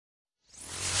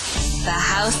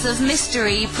Dollhouse of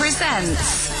Mystery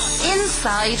presents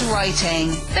Inside Writing,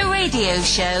 the radio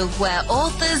show where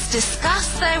authors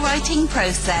discuss their writing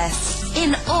process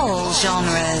in all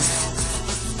genres.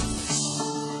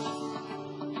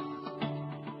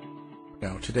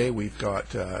 Now, today we've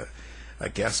got a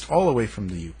guest all the way from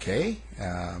the UK,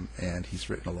 and he's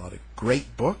written a lot of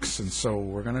great books, and so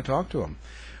we're going to talk to him.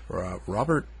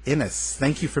 Robert Innes,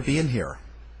 thank you for being here.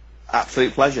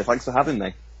 Absolute pleasure. Thanks for having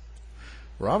me.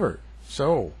 Robert,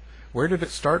 so where did it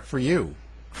start for you?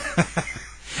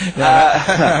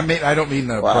 I don't mean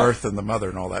the birth and the mother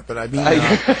and all that, but I mean,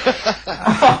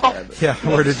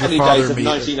 where did your father meet?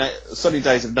 Sunny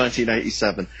days of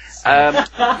 1987. I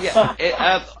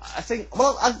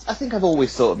think I've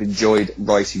always sort of enjoyed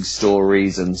writing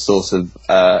stories and sort of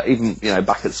even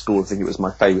back at school. I think it was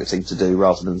my favourite thing to do.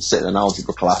 Rather than sit in an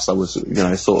algebra class, I was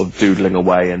sort of doodling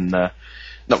away and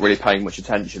not really paying much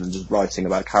attention and just writing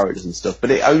about characters and stuff.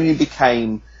 But I only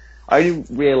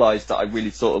realised that I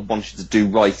really sort of wanted to do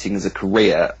writing as a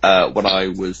career when I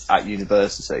was at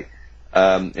university.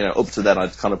 Up to then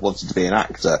I'd kind of wanted to be an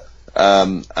actor,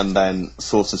 and then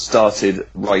sort of started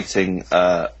writing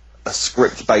a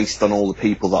script based on all the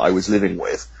people that I was living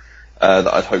with,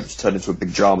 that I'd hoped to turn into a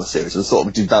big drama series, and sort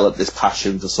of develop this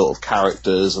passion for sort of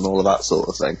characters and all of that sort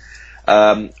of thing.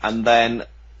 And then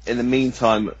in the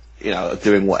meantime,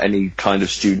 doing what any kind of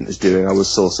student is doing, I was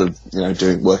sort of,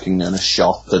 working in a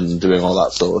shop and doing all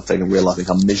that sort of thing and realising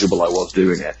how miserable I was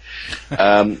doing it.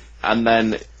 And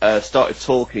then started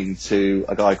talking to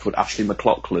a guy called Ashley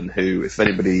McLaughlin, who, if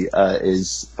anybody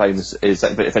is a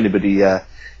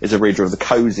reader of the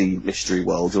cosy mystery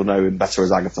world, you'll know him better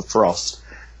as Agatha Frost.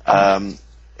 And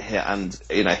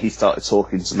he started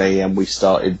talking to me, and we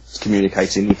started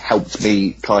communicating. He helped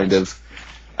me kind of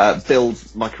build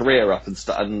my career up,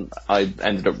 and I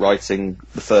ended up writing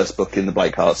the first book in the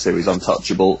Blake Harte series,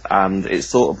 Untouchable, and it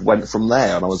sort of went from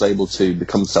there, and I was able to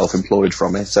become self-employed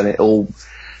from it, and it all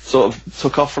sort of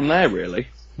took off from there, really.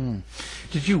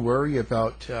 Did you worry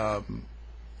about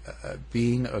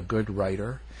being a good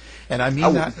writer? And I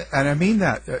mean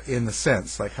that in the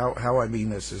sense, like how I mean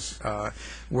this is,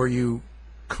 were you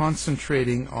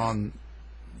concentrating on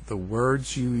the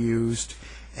words you used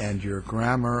and your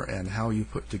grammar and how you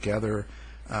put together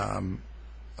an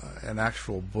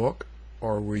actual book,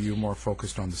 or were you more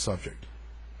focused on the subject?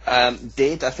 I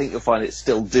think you'll find it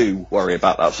still do worry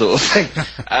about that sort of thing.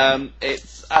 I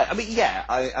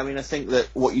think that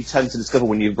what you tend to discover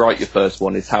when you write your first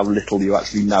one is how little you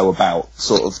actually know about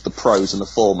sort of the prose and the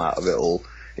format of it all.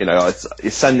 You're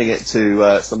sending it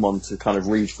to someone to kind of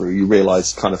read through, you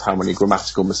realise kind of how many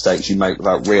grammatical mistakes you make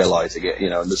without realising it,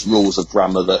 and there's rules of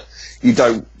grammar that you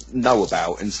don't know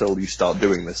about until you start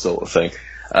doing this sort of thing.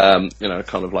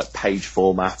 Kind of like page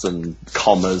format and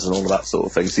commas and all of that sort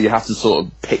of thing. So you have to sort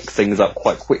of pick things up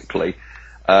quite quickly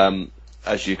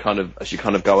as you kind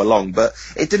of go along. But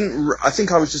it didn't. I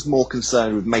think I was just more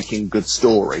concerned with making good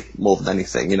story more than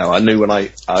anything. I knew when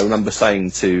I remember saying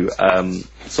to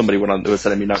somebody when they were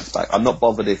sending me notes back, I'm not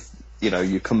bothered if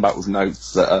you come back with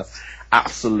notes that are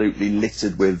absolutely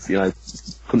littered with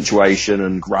punctuation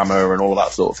and grammar and all of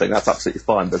that sort of thing. That's absolutely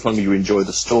fine, but as long as you enjoy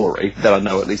the story, then I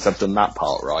know at least I've done that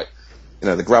part right.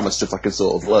 The grammar stuff I can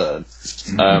sort of learn,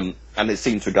 and it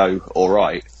seemed to go all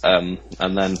right. I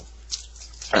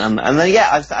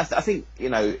think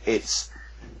it's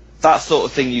that sort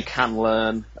of thing you can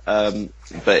learn,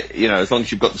 but as long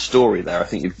as you've got the story there, I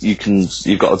think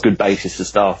you've got a good basis to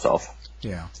start off.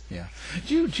 Yeah.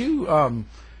 Do you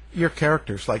your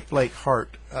characters like Blake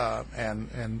Harte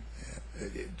and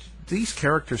these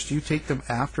characters, do you take them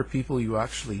after people you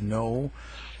actually know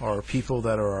or people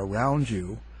that are around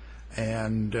you?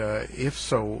 And if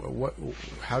so,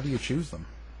 how do you choose them?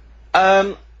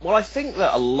 Well, I think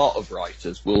that a lot of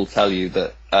writers will tell you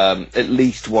that at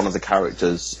least one of the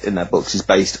characters in their books is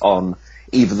based on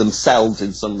either themselves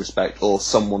in some respect or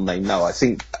someone they know. I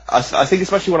think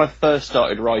especially when I first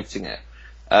started writing it,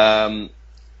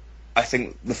 I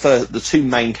think the two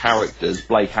main characters,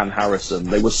 Blake and Harrison,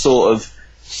 they were sort of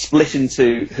split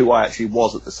into who I actually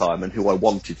was at the time and who I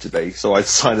wanted to be. So I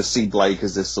kind of see Blake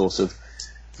as this sort of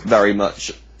very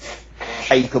much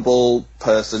capable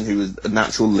person who was a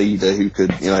natural leader who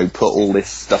could, put all this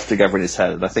stuff together in his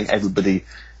head. And I think everybody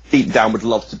deep down would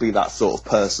love to be that sort of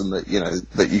person that,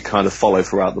 that you kind of follow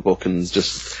throughout the book and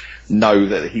just know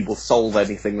that he will solve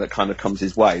anything that kind of comes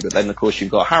his way. But then, of course,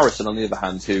 you've got Harrison, on the other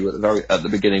hand, who at the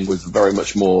beginning was very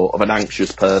much more of an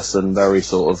anxious person, very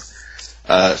sort of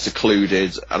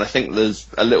secluded, and I think there's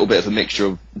a little bit of a mixture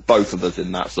of both of us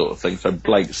in that sort of thing. So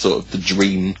Blake's sort of the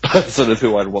dream person of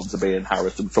who I'd want to be, and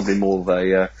Harrison probably more of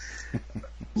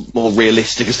more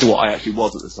realistic as to what I actually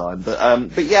was at the time.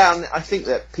 But yeah, I think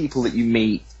that people that you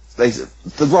meet,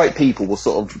 the right people will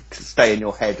sort of stay in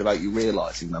your head without you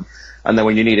realising them. And then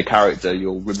when you need a character,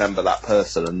 you'll remember that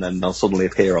person, and then they'll suddenly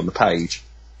appear on the page.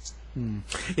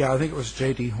 Yeah, I think it was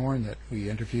J.D. Horn that we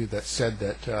interviewed that said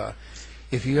that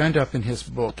if you end up in his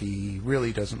book, he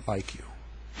really doesn't like you.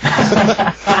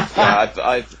 Yeah,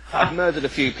 I've murdered a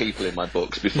few people in my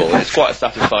books before. It's quite a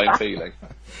satisfying feeling.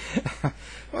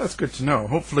 Well, that's good to know.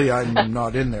 Hopefully, I'm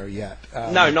not in there yet.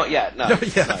 No, not yet. No,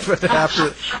 not yet. No. But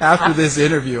after this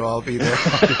interview, I'll be there.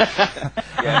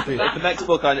 Yeah, if the next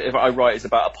book if I write is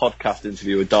about a podcast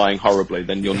interviewer dying horribly,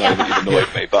 then you'll know that you've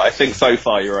annoyed me. But I think so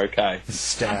far you're okay.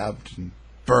 Stabbed and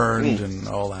burned and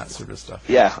all that sort of stuff.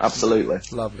 Yeah, absolutely.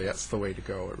 Lovely. That's the way to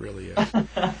go. It really is.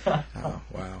 Oh,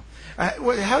 wow.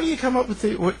 How do you come up with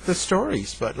the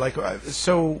stories? But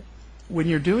so when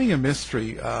you're doing a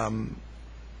mystery.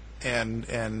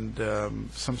 And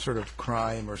some sort of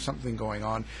crime or something going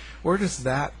on, where does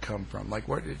that come from? Like,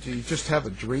 where do you just have a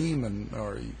dream,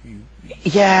 or you?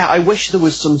 Yeah, I wish there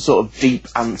was some sort of deep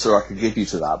answer I could give you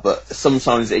to that, but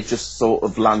sometimes it just sort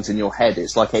of lands in your head.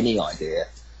 It's like any idea,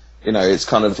 it's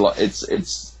kind of like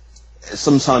it's.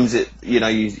 Sometimes you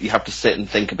have to sit and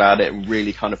think about it and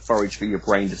really kind of forage through your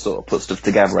brain to sort of put stuff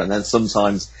together, and then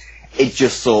sometimes it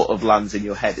just sort of lands in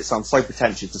your head. It sounds so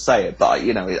pretentious to say it, but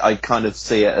I kind of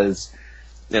see it as,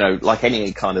 like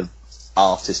any kind of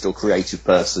artist or creative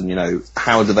person,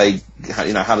 how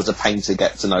does a painter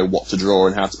get to know what to draw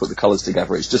and how to put the colours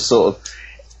together? It's just sort of,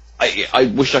 I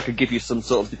wish I could give you some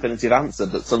sort of definitive answer,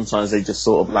 but sometimes they just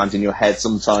sort of land in your head.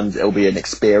 Sometimes it'll be an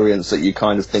experience that you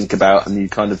kind of think about and you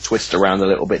kind of twist around a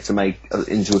little bit to make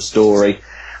into a story.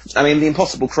 I mean, the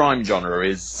impossible crime genre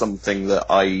is something that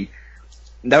I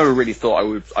never really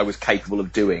thought I was capable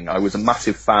of doing. I was a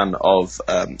massive fan of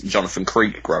Jonathan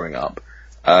Creek growing up,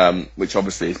 which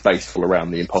obviously is based all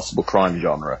around the impossible crime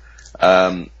genre.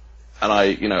 And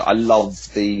I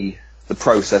love the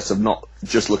process of not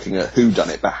just looking at who done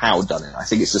it, but how done it. I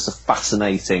think it's just a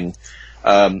fascinating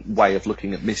way of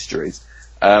looking at mysteries.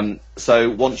 So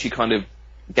once you kind of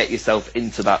get yourself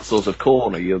into that sort of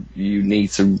corner, you need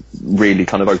to really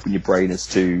kind of open your brain as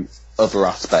to other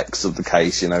aspects of the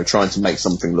case, trying to make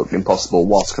something look impossible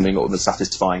whilst coming up with a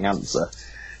satisfying answer.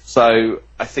 So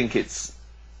I think it's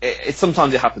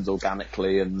sometimes it happens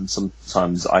organically, and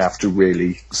sometimes I have to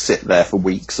really sit there for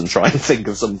weeks and try and think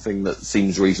of something that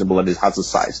seems reasonable and it has a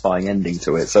satisfying ending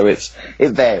to it. So it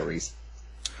varies.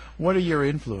 What are your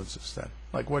influences then?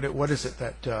 Like what is it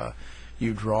that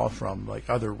you draw from, like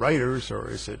other writers,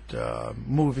 or is it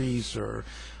movies or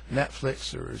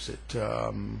Netflix, or is it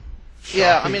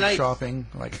shopping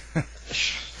like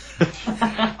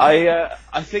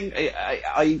I think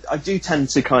I do tend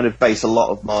to kind of base a lot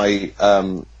of my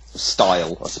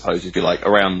style, I suppose, if you like,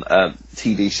 around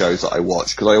TV shows that I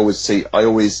watch,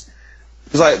 because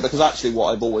because actually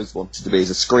what I've always wanted to be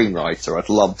is a screenwriter. I'd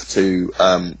love to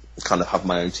kind of have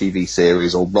my own TV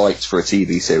series or write for a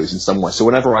TV series in some way. So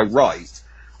whenever I write,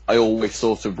 I always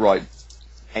sort of write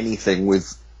anything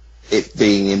with it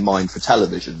being in mind for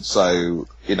television. So,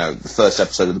 the first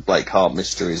episode of the Blake Harte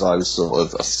mysteries, I was sort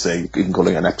of, even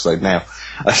calling it an episode now,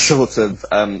 I sort of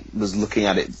was looking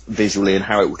at it visually and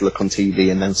how it would look on TV,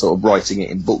 and then sort of writing it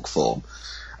in book form.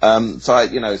 So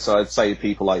I'd say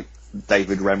people like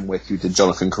David Renwick, who did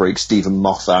Jonathan Creek, Stephen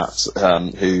Moffat,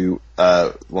 who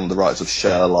one of the writers of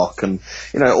Sherlock, and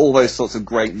all those sorts of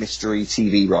great mystery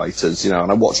TV writers. And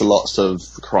I watch lots of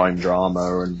crime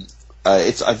drama, and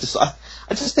I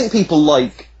just think people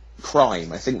like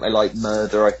crime. I think they like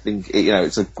murder. I think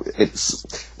it's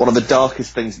one of the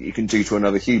darkest things that you can do to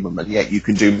another human, and yet you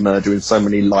can do murder in so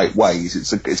many light ways.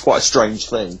 It's quite a strange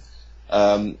thing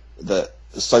that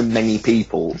so many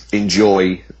people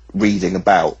enjoy reading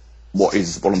about what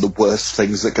is one of the worst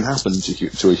things that can happen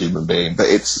to a human being. But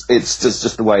it's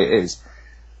just the way it is.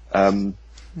 Can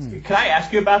I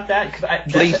ask you about that?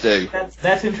 Please do.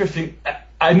 That's interesting.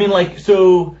 I mean,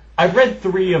 so I've read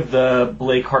 3 of the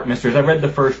Blake Harte mysteries. I read the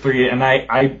first 3, and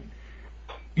I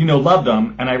loved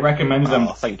them, and I recommended them.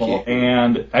 Oh, thank you.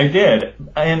 And I did.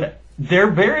 And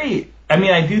they're very,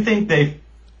 I do think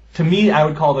to me, I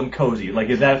would call them cozy. Like,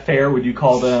 is that fair? Would you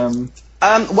call them?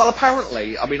 Well,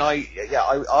 apparently, I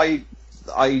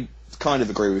kind of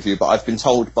agree with you, but I've been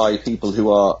told by people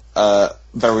who are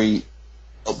very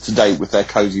up to date with their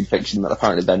cozy fiction that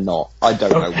apparently they're not. I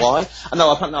don't know why.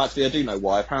 Actually, I do know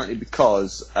why. Apparently,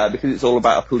 because it's all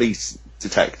about a police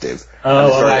detective.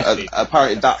 I see.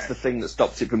 Apparently, that's the thing that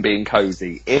stops it from being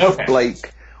cozy. If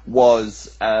Blake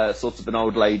was sort of an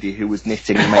old lady who was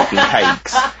knitting and making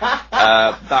cakes,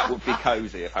 that would be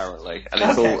cozy, apparently. And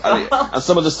it's and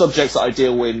some of the subjects that I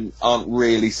deal with aren't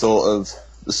really sort of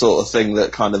the sort of thing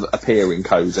that kind of appear in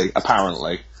cozy,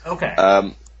 apparently. Okay.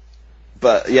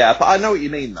 But I know what you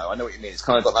mean, though. I know what you mean. It's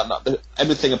kind of got that.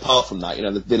 Everything apart from that,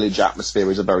 the village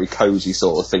atmosphere is a very cozy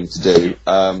sort of thing to do.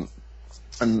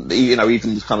 And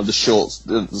even kind of the sort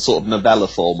of novella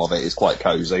form of it is quite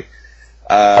cozy.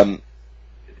 I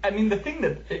mean, the thing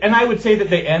and I would say that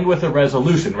they end with a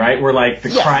resolution, right? Where, like, the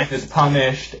crime is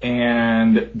punished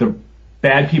and the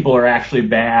bad people are actually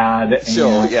bad.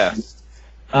 Sure, yeah.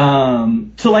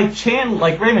 So,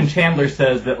 like Raymond Chandler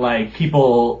says that, like,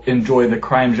 people enjoy the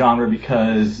crime genre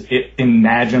because it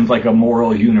imagines, like, a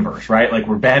moral universe, right? Like,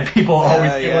 where bad people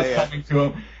always feel what's coming to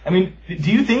them. I mean,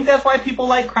 do you think that's why people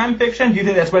like crime fiction? Do you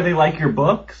think that's why they like your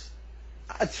books?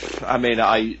 I mean,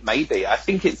 maybe. I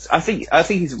think he's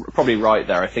probably right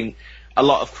there. I think a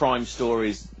lot of crime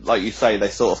stories, like you say, they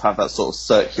sort of have that sort of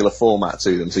circular format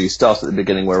to them. So you start at the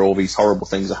beginning where all these horrible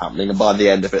things are happening, and by the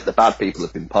end of it, the bad people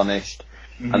have been punished,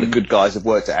 and the good guys have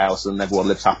worked it out, and everyone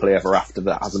lives happily ever after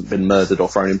that hasn't been murdered or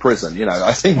thrown in prison.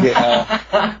 I think it.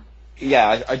 I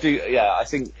do. Yeah, I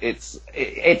think it's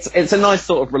a nice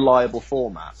sort of reliable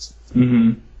format.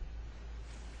 Mm-hmm.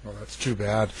 Well, that's too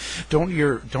bad. Don't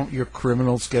your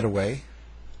criminals get away?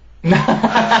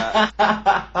 I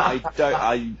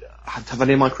don't. Have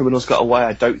any of my criminals got away?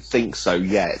 I don't think so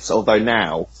yet. Although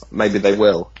now, maybe they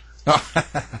will. No.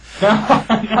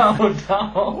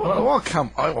 Oh, come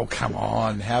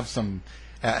on. Have some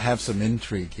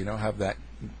intrigue. Have that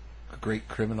great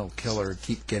criminal killer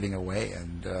keep getting away,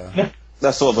 and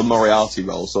that's sort of a Moriarty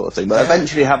role sort of thing. But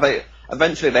eventually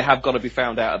they have got to be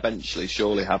found out. Eventually,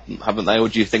 surely haven't they? Or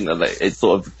do you think that it's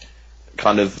sort of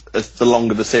kind of, as the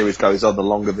longer the series goes on, the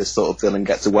longer this sort of villain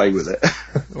gets away with it?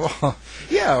 Well,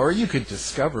 yeah, or you could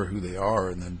discover who they are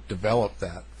and then develop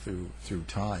that through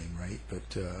time, right?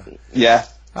 But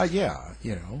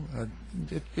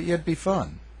it'd be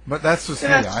fun. But that's just me.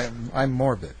 I'm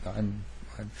morbid. I'm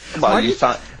morbid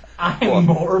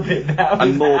now.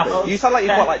 I'm morbid. You sound like you've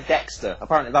got like Dexter.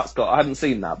 Apparently I haven't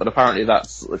seen that, but apparently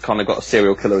that's kind of got a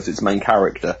serial killer as its main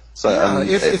character. So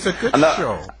it's a good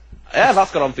show. Yeah,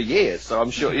 that's gone on for years, so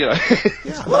I'm sure,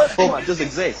 that format does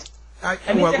exist.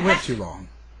 It went too long.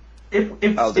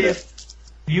 If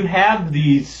you have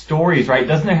these stories, right,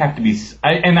 doesn't there have to be...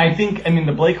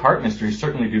 the Blake Harte mysteries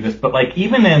certainly do this, but, like,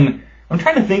 even in... I'm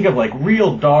trying to think of, like,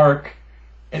 real dark...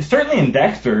 And certainly in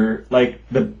Dexter, like,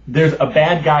 there's a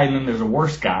bad guy and then there's a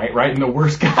worse guy, right? And the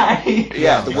worst guy...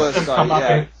 the worst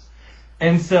guy,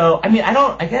 And so,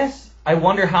 I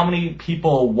wonder how many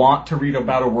people want to read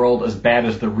about a world as bad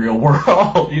as the real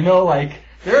world.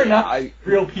 There are enough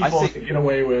real people to get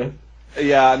away with.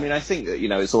 Yeah, I think that,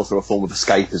 it's also a form of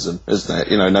escapism,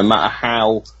 isn't it? No matter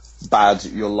how bad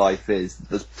your life is,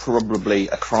 there's probably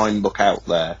a crime book out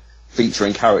there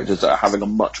featuring characters that are having a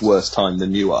much worse time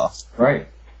than you are. Right.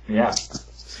 Yeah.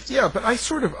 Yeah, but I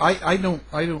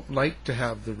don't like to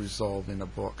have the resolve in a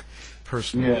book.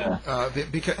 Personally,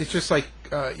 because it's just like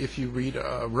if you read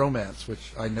a romance,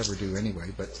 which I never do anyway.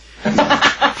 But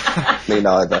me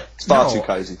neither. It's far too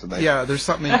cozy for me. Yeah, there's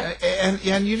something,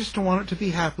 and you just don't want it to be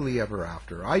happily ever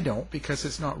after. I don't, because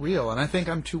it's not real, and I think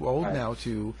I'm too old now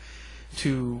to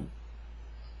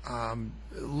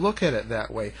look at it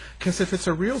that way. Because if it's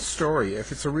a real story,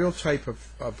 if it's a real type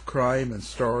of crime and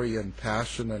story and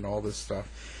passion and all this stuff,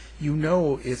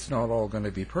 it's not all going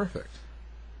to be perfect.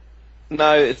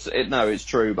 No, it's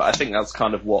true, but I think that's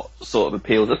kind of what sort of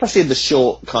appeals, especially in the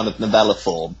short kind of novella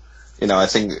form. I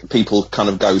think people kind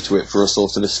of go to it for a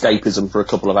sort of escapism for a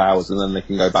couple of hours, and then they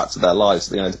can go back to their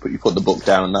lives. You put the book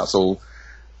down, and that's all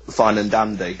fine and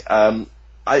dandy. I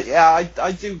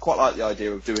do quite like the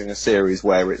idea of doing a series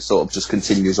where it sort of just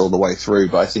continues all the way through,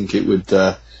 but I think it would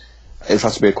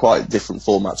have to be a quite different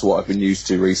format to what I've been used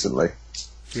to recently.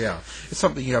 Yeah, it's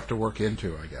something you have to work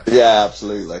into, I guess. Yeah,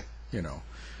 absolutely.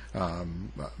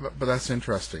 But that's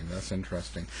interesting.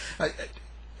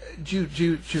 Do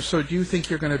you think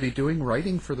you're going to be doing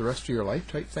writing for the rest of your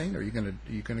life, type thing? Are you going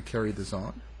to carry this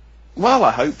on? Well,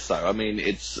 I hope so. I mean,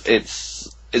 it's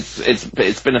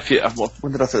been a few.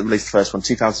 When did I release the first one?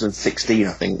 2016,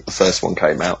 I think the first one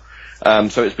came out.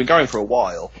 So it's been going for a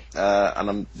while, and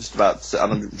I'm just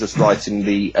writing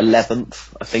the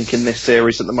 11th, I think, in this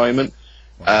series at the moment.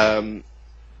 Wow.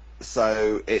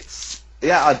 So it's.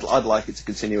 Yeah, I'd like it to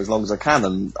continue as long as I can,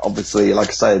 and obviously, like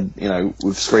I said,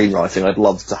 with screenwriting, I'd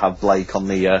love to have Blake on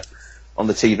the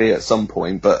TV at some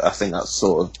point. But I think that's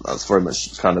very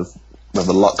much kind of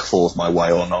whether luck falls my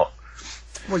way or not.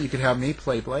 Well, you could have me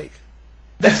play Blake.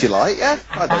 If you like, yeah.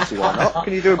 I don't see why not.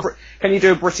 Can you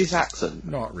do a British accent?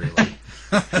 Not really.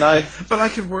 No. But I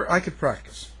could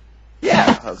practice.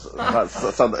 Yeah,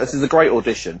 this is a great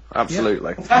audition.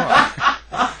 Absolutely.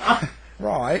 Yeah.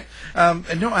 Right.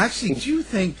 No, actually, do you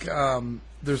think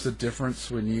there's a difference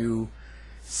when you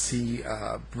see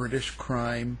British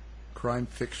crime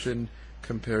fiction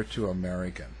compared to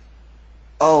American?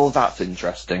 Oh, that's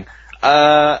interesting.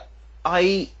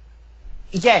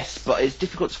 Yes, but it's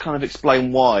difficult to kind of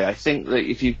explain why. I think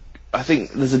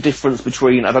there's a difference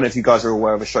between. I don't know if you guys are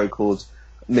aware of a show called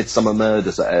Midsummer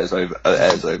Murders that airs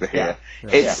over here. Yeah.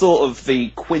 It's sort of the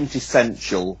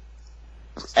quintessential.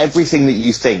 Everything that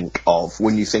you think of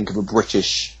when you think of a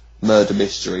British murder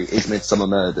mystery is Midsummer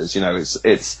Murders. You know,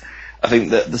 it's. I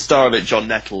think that the star of it, John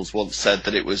Nettles, once said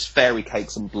that it was fairy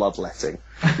cakes and bloodletting.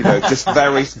 You know, just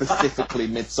very specifically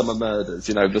Midsummer Murders.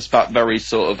 You know, just that very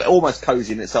sort of almost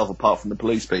cosy in itself, apart from the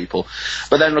police people.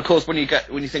 But then, of course, when you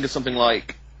think of something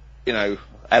like, you know,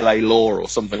 L.A. Law or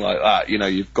something like that, you know,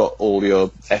 you've got all your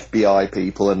FBI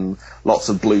people and lots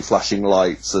of blue flashing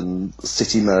lights and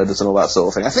city murders and all that sort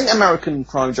of thing. I think American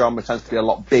crime drama tends to be a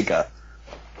lot bigger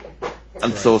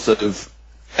and sort of.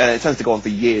 And it tends to go on for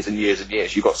years and years and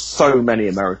years. You've got so many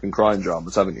American crime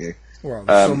dramas, haven't you? Well,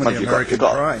 there's so many American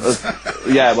crimes.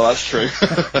 Yeah, well, that's true.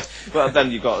 But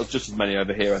then you've got just as many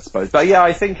over here, I suppose. But yeah,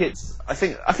 I think I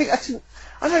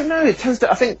don't know. It tends to.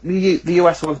 I think the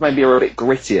US ones maybe are a bit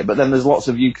grittier, but then there's lots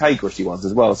of UK gritty ones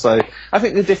as well. So I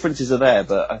think the differences are there.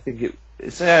 But I think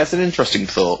it's an interesting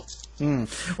thought.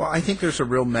 Well, I think there's a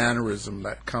real mannerism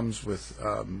that comes with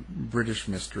British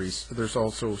mysteries. There's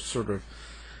also sort of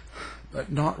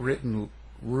not written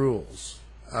rules.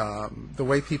 The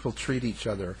way people treat each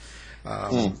other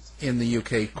in the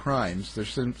UK crimes, there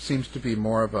seems to be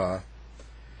more of a,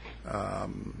 I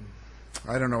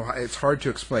don't know, it's hard to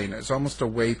explain. It's almost a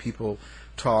way people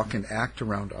talk and act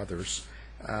around others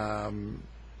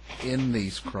in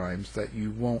these crimes that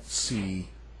you won't see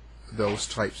those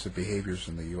types of behaviors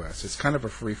in the U.S. It's kind of a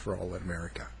free-for-all in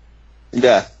America.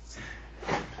 Yeah.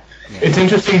 It's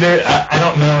interesting there. I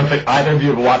don't know if either of you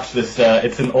have watched this.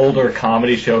 It's an older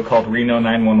comedy show called Reno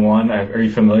 911. Are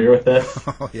you familiar with this?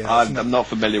 Oh, yeah. I'm not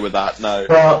familiar with that, no.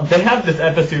 Well, they have this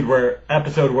episode where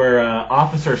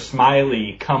Officer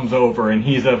Smiley comes over, and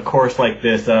he's, of course, like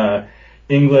this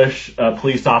English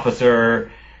police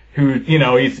officer who, you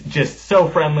know, he's just so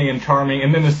friendly and charming.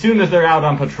 And then as soon as they're out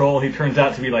on patrol, he turns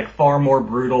out to be, like, far more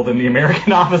brutal than the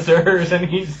American officers. And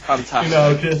he's, fantastic. You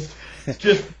know,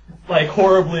 just like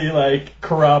horribly like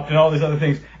corrupt and all these other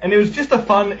things. And it's just a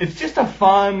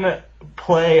fun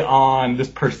play on this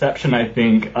perception, I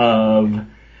think, of,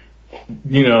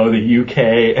 you know, the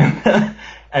UK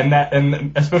and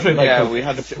especially like we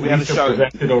had a show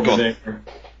presented over there.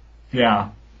 Yeah.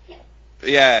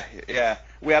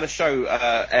 We had a show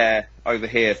air over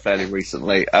here fairly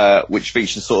recently, which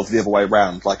featured sort of the other way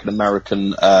around, like an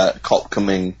American cop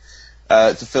coming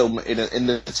to film in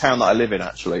the town that I live in,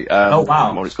 actually. Oh, wow. I can't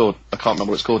remember what it's called. I can't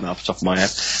remember what it's called now off the top of my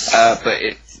head. But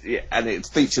it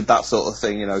featured that sort of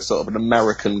thing, you know, sort of an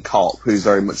American cop who's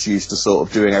very much used to sort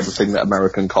of doing everything that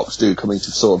American cops do, coming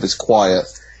to sort of this quiet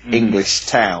English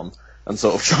town and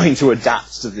sort of trying to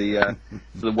adapt to the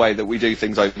way that we do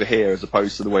things over here as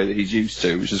opposed to the way that he's used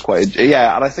to, which is quite...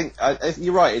 Yeah, and I think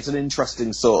you're right, it's an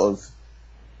interesting sort of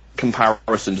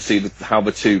comparison to see how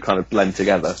the two kind of blend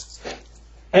together.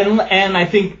 And I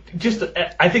think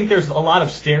there's a lot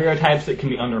of stereotypes that can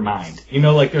be undermined. You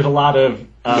know, like there's a lot of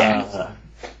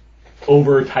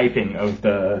over-typing of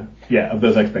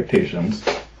those expectations.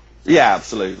 Yeah,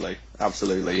 absolutely.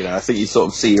 You know, I think you sort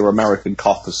of see your American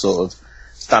cop as sort of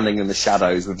standing in the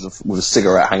shadows with a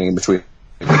cigarette hanging between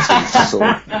his teeth, sort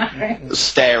of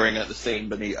staring at the scene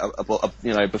beneath,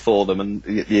 you know, before them, and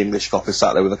the English cop is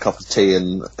sat there with a cup of tea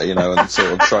and, you know, and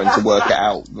sort of trying to work it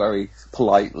out very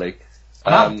politely.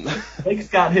 Blake's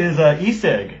got his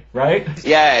e-cig, right?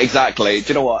 Yeah, exactly. Do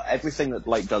you know what? Everything that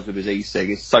Blake does with his e-cig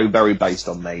is so very based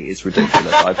on me. It's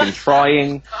ridiculous. I've been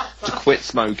trying to quit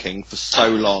smoking for so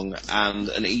long, and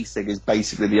an e-cig is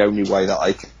basically the only way that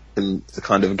I can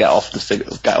kind of get off a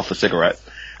cigarette.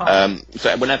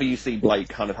 So whenever you see Blake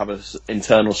kind of have an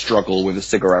internal struggle with a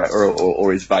cigarette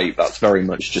or his vape, that's very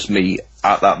much just me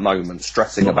at that moment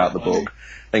stressing about the book.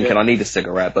 Thinking I need a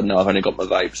cigarette, but no, I've only got my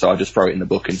vape, so I just throw it in the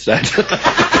book instead.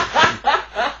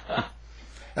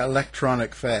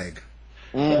 Electronic fag.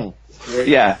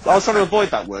 Yeah, I was trying to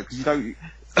avoid that word because you don't.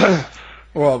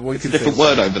 Well, it's a different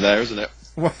word over there, isn't it?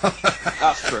 Well,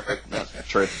 that's true. That's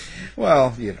true.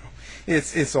 Well, you know,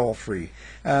 it's all free.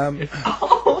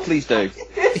 Please do.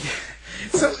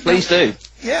 So, please do.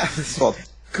 Yeah.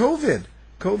 COVID.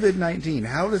 COVID-19,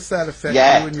 how does that affect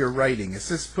you in your writing? Has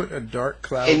this put a dark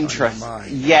cloud on your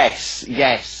mind?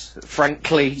 Yes.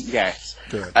 Frankly, yes.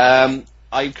 Good.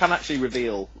 I can actually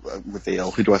reveal,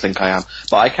 who do I think I am?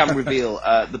 But I can reveal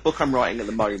the book I'm writing at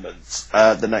the moment,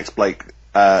 the next Blake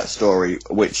story,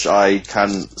 which I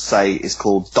can say is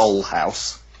called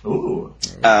Dollhouse. Ooh.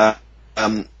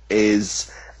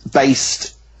 Is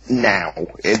based now.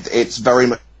 It's very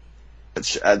much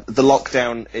the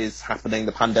lockdown is happening,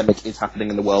 the pandemic is happening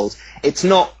in the world. It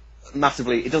doesn't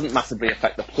massively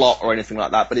affect the plot or anything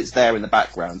like that, but it's there in the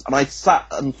background. And I sat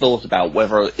and thought about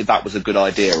whether that was a good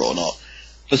idea or not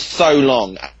for so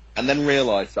long, and then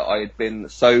realised that I had been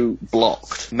so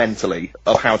blocked mentally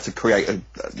of how to create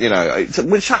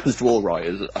which happens to all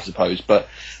writers, I suppose, but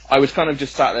I was kind of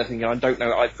just sat there thinking, I don't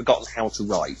know, I've forgotten how to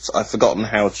write. I've forgotten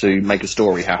how to make a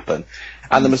story happen.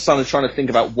 And then I started trying to think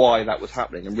about why that was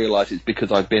happening and realised it's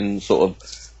because I've been sort of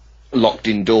locked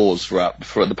indoors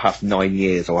for the past 9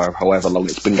 years or however long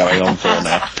it's been going on for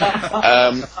now.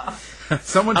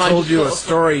 Someone told you a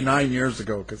story 9 years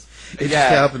ago because it just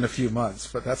happened a few months,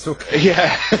 but that's okay.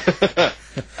 Yeah.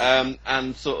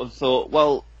 And sort of thought,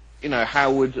 well,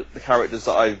 how would the characters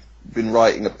that I've been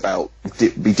writing about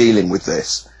be dealing with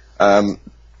this?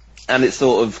 And it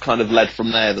sort of kind of led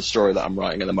from there, the story that I'm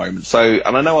writing at the moment. So,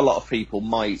 and I know a lot of people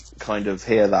might kind of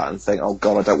hear that and think, oh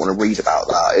God, I don't want to read about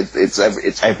that. It's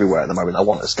everywhere at the moment. I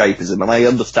want escapism. And I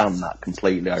understand that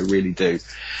completely. I really do.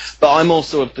 But I'm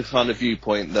also of the kind of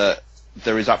viewpoint that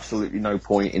there is absolutely no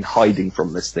point in hiding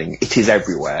from this thing. It is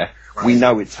everywhere. Right. We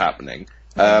know it's happening.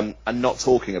 And not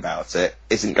talking about it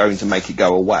isn't going to make it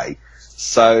go away.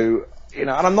 So, and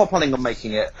I'm not planning on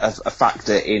making it as a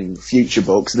factor in future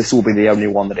books. This will be the only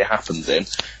one that it happens in.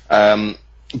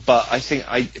 But I think,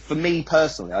 for me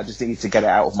personally, I just need to get it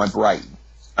out of my brain.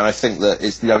 And I think that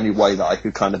it's the only way that I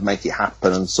could kind of make it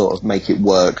happen and sort of make it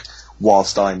work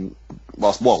whilst we're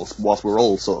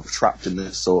all sort of trapped in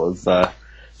this sort of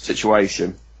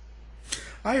situation.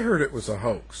 I heard it was a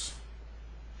hoax.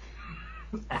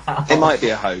 It might be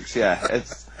a hoax, yeah.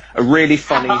 It's a really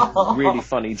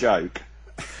funny joke.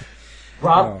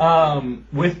 Rob,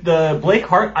 with the Blake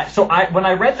Harte, when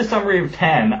I read the summary of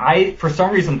 10, I for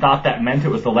some reason thought that meant it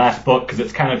was the last book because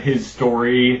it's kind of his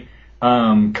story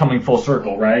coming full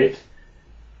circle, right?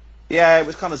 Yeah, it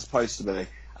was kind of supposed to be.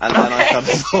 And then I kind of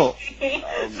thought...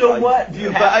 so what? Do you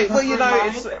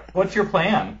have what's your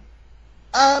plan?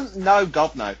 No,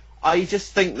 God, no. I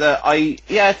just think that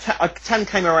 10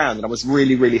 came around and I was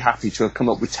really, really happy to have come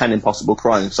up with 10 impossible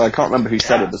crimes. So I can't remember who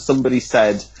said it, but somebody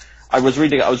said... I was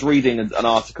reading an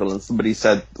article and somebody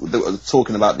said,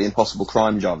 talking about the impossible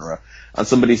crime genre, and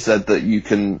somebody said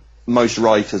that most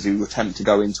writers who attempt to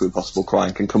go into impossible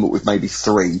crime can come up with maybe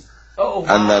 3. Oh,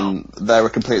 wow. And then they're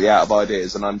completely out of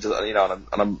ideas, and I'm just,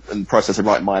 I'm in the process of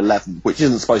writing my 11th, which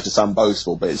isn't supposed to sound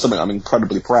boastful, but it's something I'm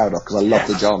incredibly proud of because I love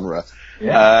the genre.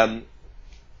 Yeah.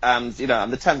 And the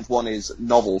 10th one is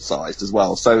novel-sized as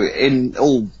well. So in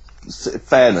all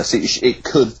fairness, it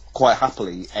could quite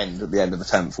happily end at the end of the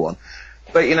 10th one.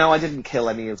 But, I didn't kill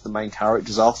any of the main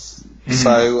characters off,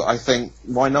 so I think,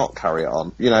 why not carry it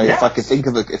on? If I could think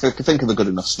of a good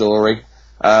enough story,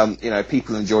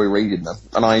 people enjoy reading them,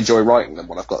 and I enjoy writing them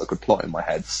when I've got a good plot in my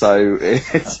head. So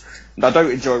I don't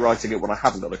enjoy writing it when I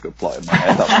haven't got a good plot in my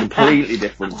head. That's a completely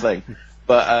different thing.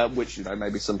 But which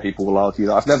maybe some people will argue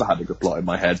that I've never had a good plot in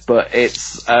my head. But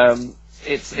it's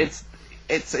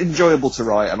enjoyable to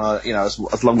write, and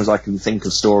as long as I can think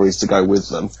of stories to go with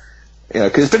them,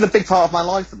 because it's been a big part of my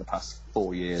life in the past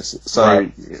 4 years. So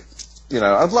right.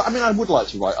 I would like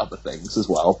to write other things as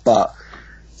well, but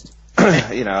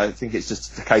I think it's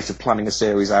just a case of planning a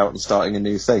series out and starting a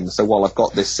new thing. So while I've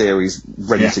got this series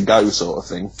ready to go, sort of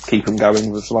thing, keep them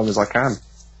going as long as I can.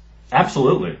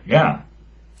 Absolutely, yeah.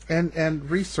 And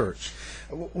research.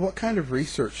 What kind of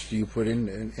research do you put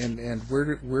in, and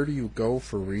where do you go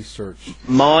for research?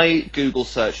 My Google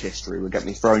search history would get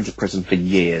me thrown to prison for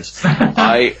years. Well,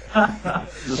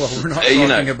 we're not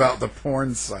talking about the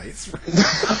porn sites. No,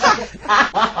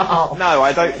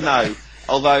 I don't know.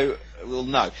 Although, well,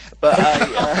 no. But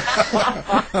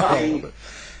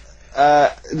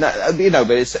but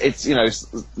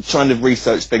it's trying to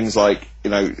research things like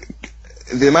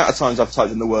the amount of times I've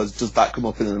typed in the words, does that come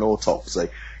up in an autopsy?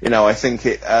 I think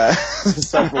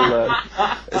several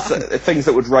things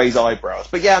that would raise eyebrows.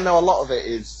 But a lot of it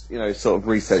is, sort of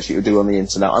research you do on the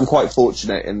internet. I'm quite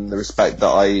fortunate in the respect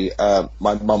that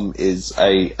my mum is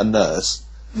a nurse,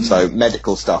 so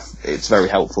medical stuff, it's very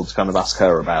helpful to kind of ask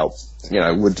her about,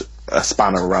 would a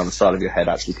spanner around the side of your head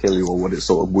actually kill you, or would it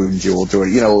sort of wound you, or do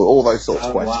it, all those sorts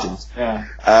of questions. Wow.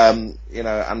 Yeah.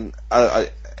 And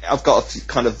I've got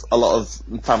kind of a lot of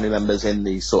family members in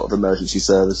these sort of emergency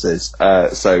services,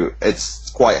 so it's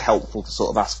quite helpful to sort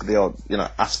of ask the odd,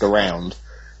 ask around.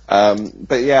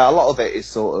 But yeah, a lot of it is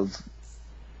sort of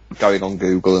going on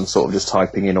Google and sort of just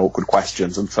typing in awkward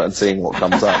questions and seeing what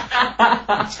comes up,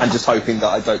 and just hoping that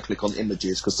I don't click on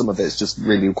images, because some of it's just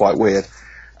really quite weird.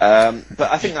 But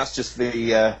I think that's just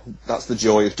that's the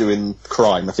joy of doing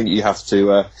crime. I think you have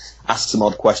to ask some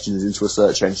odd questions into a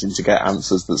search engine to get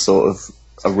answers that sort of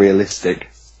are realistic.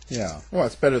 Yeah, well,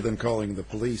 it's better than calling the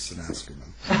police and asking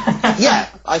them. Yeah,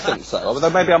 I think so.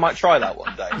 Although maybe I might try that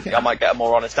one day. Yeah. I might get a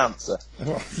more honest answer.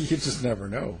 Well, you just never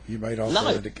know. You might also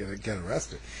end up get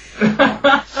arrested.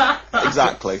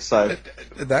 Exactly. So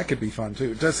that could be fun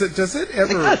too. Does it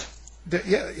ever?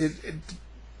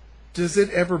 Does it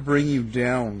ever bring you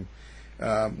down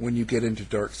when you get into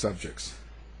dark subjects?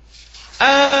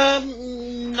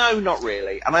 No, not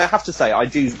really. And I have to say, I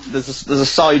do. There's a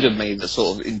side of me that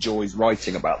sort of enjoys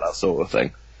writing about that sort of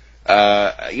thing.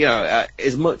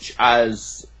 As much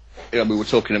as we were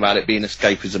talking about it being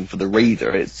escapism for the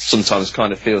reader, it sometimes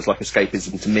kind of feels like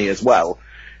escapism to me as well.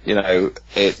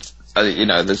 There's, in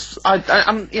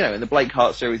the Blake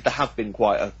Harte series, there have been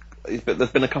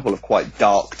there's been a couple of quite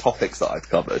dark topics that I've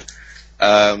covered.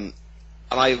 And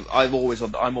I'm always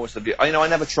the view.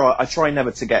 I try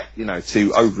never to get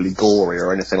too overly gory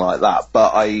or anything like that.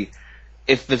 But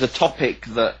if there's a topic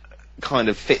that kind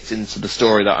of fits into the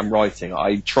story that I'm writing,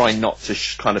 I try not to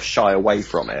kind of shy away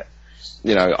from it.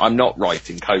 I'm not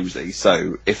writing cozy,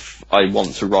 so if I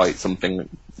want to write something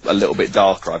a little bit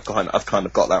darker, I've kind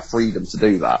of got that freedom to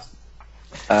do that.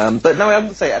 But no, I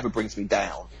wouldn't say it ever brings me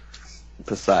down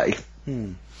per se.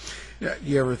 Yeah,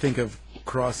 you ever think of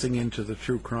crossing into the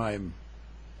true crime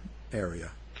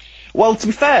area? Well, to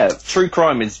be fair, true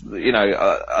crime is,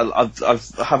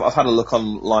 I've had a look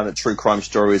online at true crime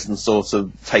stories and sort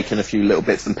of taken a few little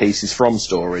bits and pieces from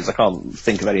stories. I can't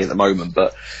think of any at the moment,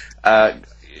 but I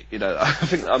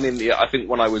think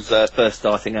when I was first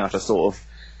starting out, I sort of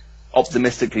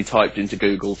optimistically typed into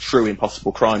Google "true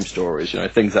impossible crime stories,"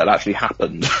 things that had actually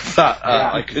happened that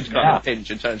I could kind of pinch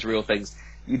and turn to real things.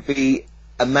 You'd be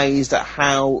amazed at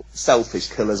how selfish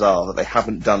killers are, that they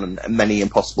haven't done many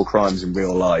impossible crimes in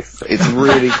real life. It's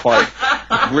really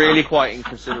quite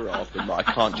inconsiderate of them that I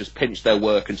can't just pinch their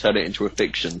work and turn it into a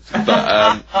fiction.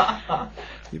 But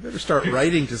you better start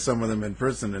writing to some of them in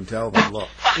prison and tell them, look.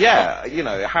 Yeah,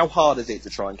 how hard is it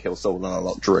to try and kill someone in a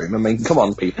locked room? I mean, come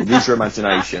on, people, use your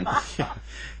imagination.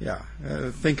 Yeah.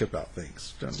 Think about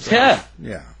things. Yeah,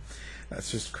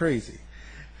 that's just crazy.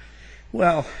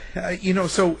 Well,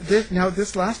 so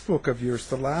this last book of yours,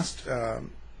 the last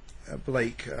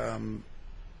Blake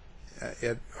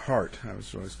Ed Harte, I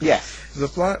was always the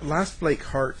last Blake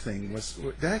Harte thing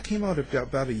that came out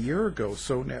about a year ago.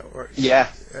 So now, are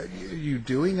you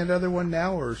doing another one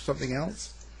now or something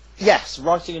else? Yes, I'm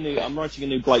writing a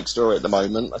new Blake story at the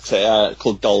moment.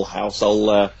 Called Dollhouse.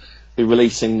 I'll be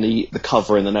releasing the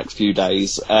cover in the next few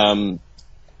days, and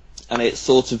it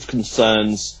sort of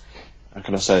concerns. How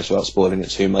can I say this without spoiling it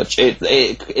too much?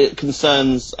 It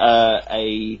concerns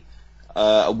a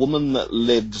woman that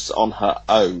lives on her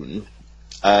own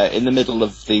in the middle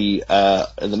of a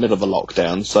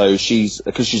lockdown. So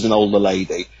because she's an older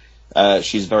lady,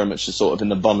 she's very much sort of in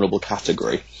the vulnerable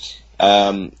category.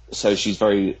 So she's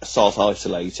very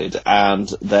self-isolated, and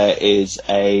there is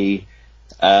a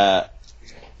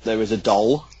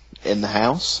doll in the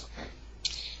house,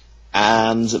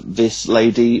 and this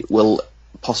lady will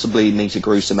possibly meet a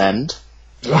gruesome end,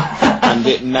 and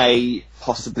it may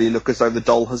possibly look as though the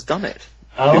doll has done it.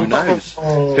 Who knows?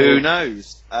 Who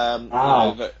knows? But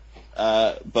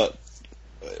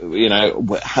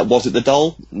was it the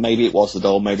doll? Maybe it was the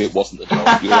doll. Maybe it wasn't the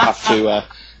doll. You'll have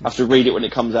to read it when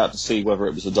it comes out to see whether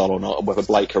it was a doll or not, or whether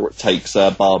Blake takes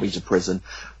Barbie to prison.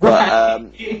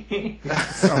 But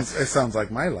it sounds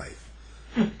like my life.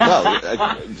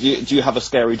 Well, do you have a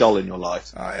scary doll in your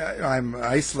life? I'm an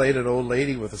isolated old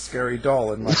lady with a scary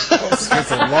doll in my house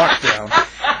because of lockdown.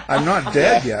 I'm not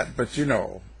dead yet, but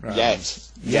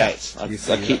Yet.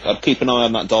 I'd keep an eye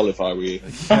on that doll if I were you.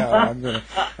 Yeah,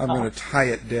 I'm gonna tie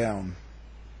it down.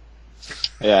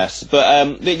 Yes,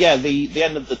 but the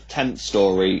end of the 10th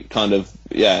story kind of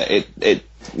it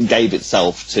gave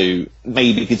itself to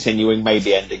maybe continuing,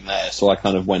 maybe ending there. So I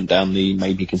kind of went down the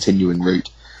maybe continuing route.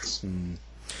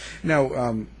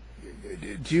 Now,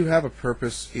 do you have a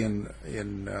purpose in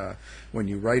when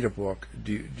you write a book?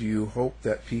 Do you hope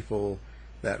that people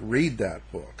that read that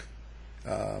book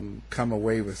come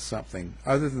away with something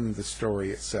other than the story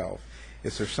itself?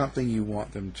 Is there something you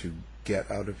want them to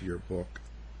get out of your book?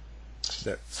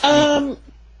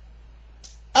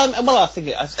 Well, I think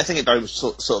it very much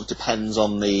sort of depends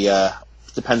on the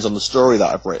story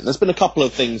that I've written. There's been a couple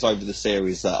of things over the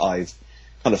series that I've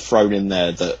kind of thrown in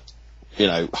there that,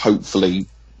 hopefully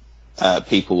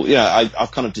people,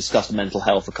 I've kind of discussed mental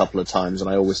health a couple of times, and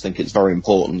I always think it's very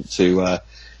important to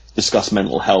discuss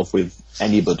mental health with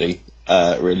anybody,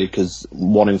 really, because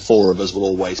 1 in 4 of us will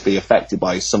always be affected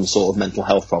by some sort of mental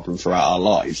health problem throughout our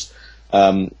lives.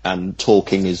 And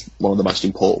talking is one of the most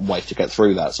important ways to get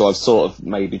through that. So I've sort of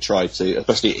maybe tried to,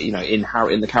 especially, in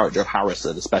the character of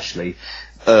Harrison, especially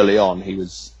early on, he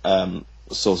was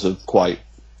sort of quite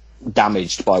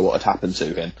damaged by what had happened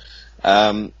to him.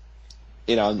 And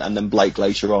then Blake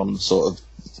later on sort of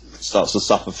starts to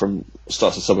suffer from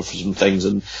some things.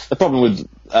 And the problem with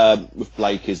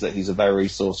Blake is that he's a very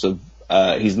sort of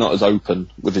he's not as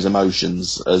open with his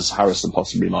emotions as Harrison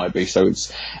possibly might be. So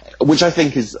which I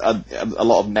think is a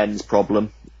lot of men's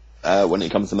problem when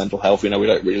it comes to mental health. We don't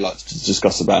really like to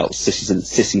discuss about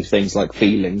sissy things like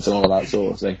feelings and all of that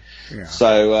sort of thing. Yeah.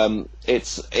 So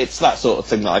it's that sort of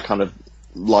thing that I kind of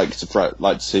like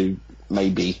to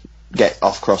maybe get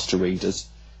across to readers.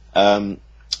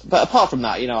 But apart from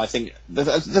that, I think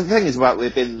the thing is about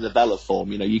within the novella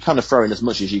form, you kind of throw in as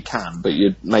much as you can, but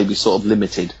you're maybe sort of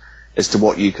limited as to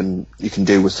what you can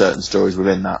do with certain stories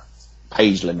within that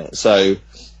page limit. So,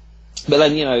 but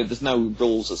then, there's no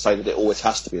rules that say that it always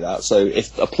has to be that. So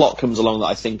if a plot comes along that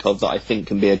I think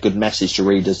can be a good message to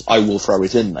readers, I will throw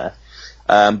it in there.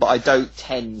 But I don't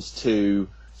tend to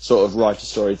sort of write a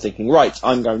story thinking, right,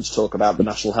 I'm going to talk about the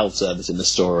National Health Service in the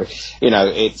story.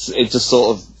 It just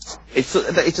sort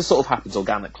of happens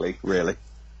organically, really.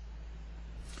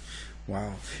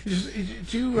 Wow.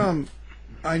 Do you,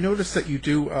 I noticed that you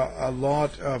do a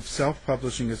lot of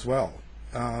self-publishing as well.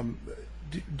 Do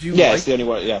you? Yeah, it's the only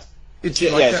way. Yeah,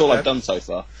 it's all I've done so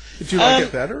far. Do you like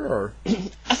it better, or?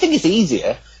 I think it's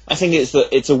easier. I think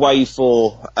it's a way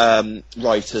for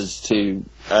writers to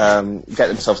get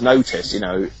themselves noticed.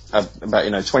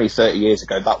 About 20, 30 years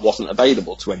ago, that wasn't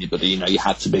available to anybody. You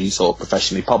had to be sort of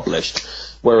professionally published.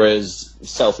 Whereas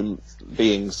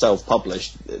being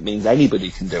self-published, it means anybody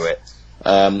can do it,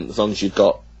 as long as you've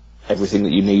got everything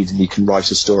that you need and you can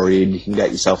write a story and you can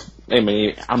get yourself. I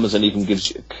mean, Amazon even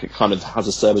has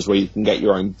a service where you can get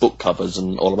your own book covers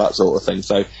and all of that sort of thing.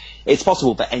 So it's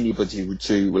possible for anybody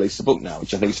to release a book now,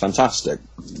 which I think is fantastic.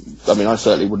 I mean, I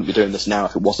certainly wouldn't be doing this now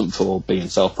if it wasn't for being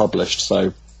self-published.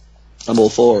 So I'm all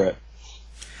for it.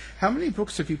 How many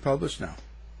books have you published now?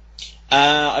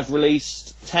 I've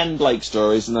released 10 Blake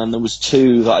stories, and then there was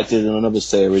 2 that I did in another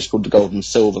series called the Gold and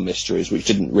Silver Mysteries, which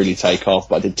didn't really take off,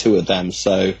 but I did 2 of them.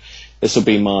 So this will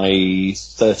be my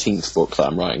 13th book that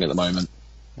I'm writing at the moment.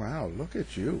 Wow, look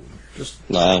at you!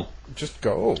 Just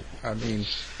go. I mean,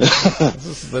 this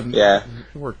is the, yeah.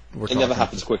 We're it never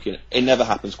happens quick enough. It never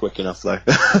happens quick enough, though.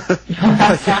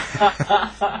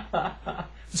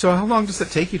 So, how long does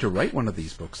it take you to write one of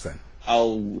these books, then?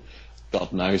 Oh,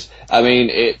 God knows. I mean,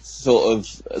 it's sort of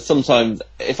sometimes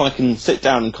if I can sit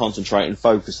down and concentrate and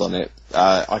focus on it,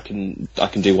 I can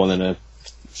do one in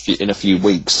a few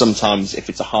weeks. Sometimes if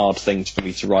it's a hard thing for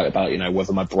me to write about,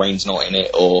 whether my brain's not in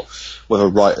it or whether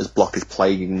writer's block is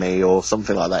plaguing me or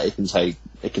something like that,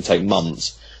 it can take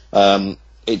months.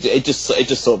 It just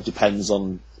sort of depends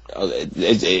on.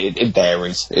 It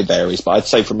varies, but I'd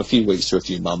say from a few weeks to a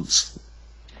few months.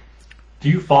 Do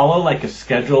you follow like a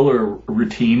schedule or a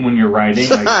routine when you're writing?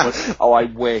 Oh, I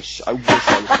wish I was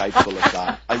capable of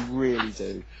that. I really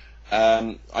do.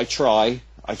 I try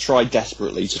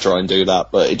desperately to try and do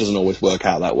that, but it doesn't always work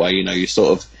out that way. You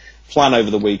sort of plan over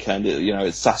the weekend.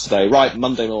 It's Saturday, right?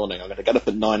 Monday morning, I'm going to get up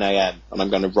at 9 a.m. and I'm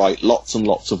going to write lots and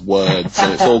lots of words,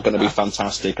 and it's all going to be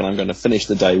fantastic. And I'm going to finish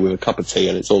the day with a cup of tea,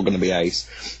 and it's all going to be ace.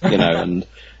 And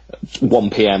 1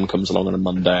 p.m. comes along on a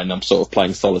Monday, and I'm sort of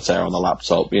playing solitaire on the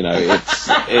laptop. It's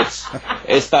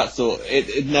that sort.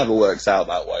 It never works out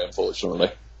that way,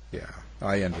 unfortunately. Yeah,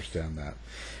 I understand that.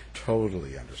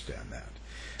 Totally understand that.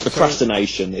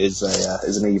 Procrastination is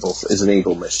an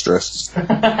evil mistress.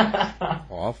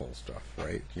 Awful stuff,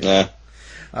 right? Yeah.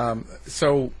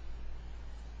 So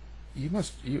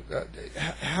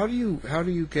how do you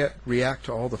react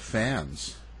to all the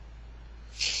fans?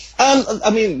 I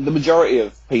mean, the majority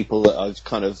of people that I've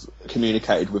kind of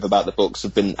communicated with about the books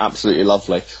have been absolutely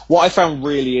lovely. What I found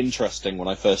really interesting when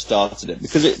I first started it,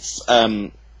 because it's,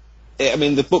 the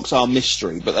books are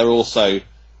mystery, but they're also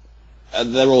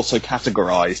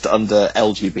categorised under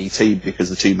LGBT because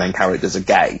the 2 main characters are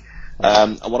gay.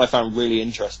 And what I found really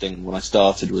interesting when I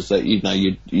started was that you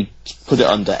put it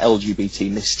under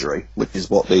LGBT mystery, which is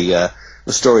what the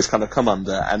stories kind of come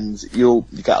under, and you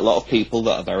get a lot of people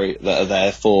that are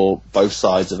there for both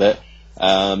sides of it.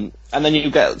 and then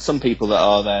you get some people that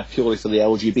are there purely for the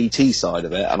LGBT side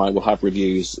of it, and I will have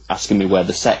reviews asking me where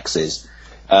the sex is,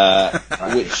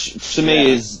 which to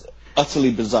me is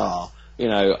utterly bizarre.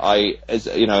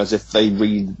 As if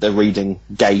they're reading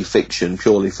gay fiction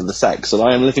purely for the sex. And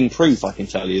I am living proof, I can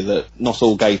tell you, that not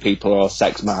all gay people are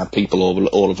sex mad people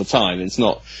all of the time. It's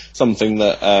not something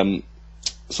that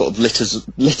sort of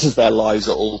litters their lives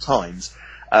at all times.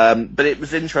 But it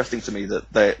was interesting to me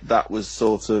that was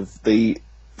sort of the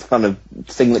kind of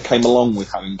thing that came along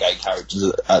with having gay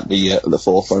characters at the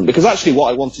forefront. Because actually,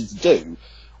 what I wanted to do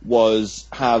was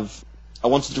I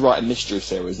wanted to write a mystery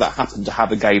series that happened to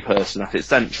have a gay person at its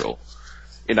central.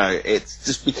 It's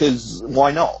just because, why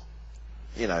not?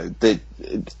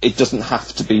 It doesn't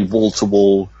have to be wall to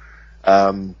wall.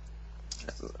 It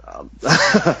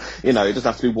doesn't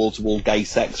have to be wall to wall gay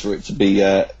sex for it to be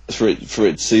for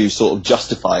it to sort of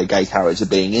justify a gay character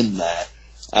being in there.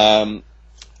 And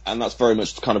that's very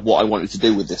much kind of what I wanted to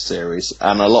do with this series.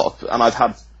 And I've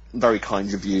had very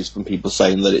kind reviews from people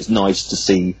saying that it's nice to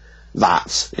see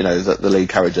that the lead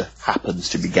character happens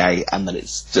to be gay, and that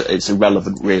it's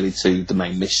irrelevant really to the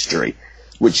main mystery,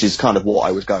 which is kind of what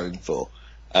I was going for.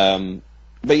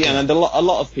 But yeah, and a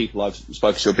lot of people I've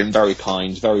spoken to have been very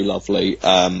kind, very lovely.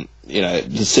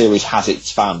 The series has its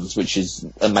fans, which is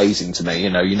amazing to me.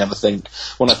 You never think.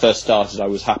 When I first started, I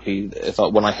was happy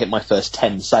when I hit my first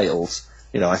 10 sales.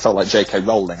 I felt like J.K.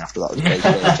 Rowling after that was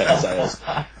the 10 sales.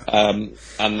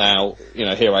 And now,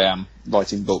 here I am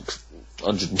writing books.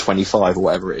 125 or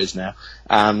whatever it is now,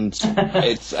 and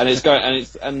it's going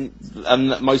and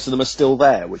most of them are still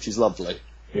there, which is lovely.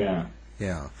 Yeah.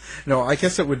 No, I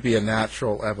guess it would be a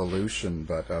natural evolution,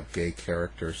 but of gay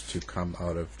characters to come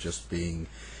out of just being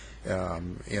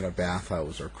in a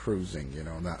bathhouse or cruising,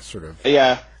 and that sort of.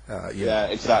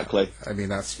 Exactly. I mean,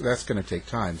 that's going to take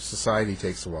time. Society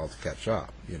takes a while to catch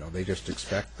up. They just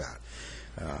expect that.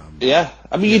 I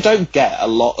mean, you don't get a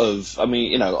lot of. I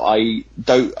mean, I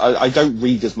don't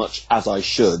read as much as I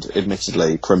should,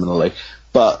 admittedly, criminally,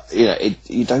 but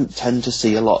you don't tend to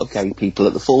see a lot of gay people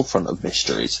at the forefront of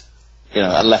mysteries,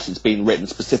 unless it's been written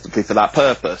specifically for that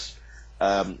purpose.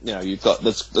 You've got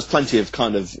there's plenty of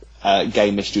kind of gay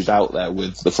mysteries out there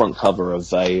with the front cover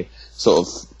of a sort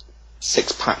of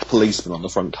six-pack policeman on the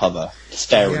front cover,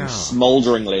 staring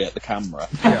smoulderingly at the camera,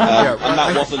 and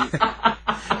that wasn't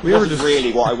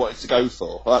really what I wanted to go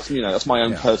for. Well, that's my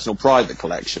own personal private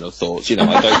collection of thoughts. I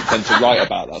don't tend to write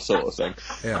about that sort of thing.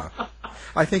 Yeah,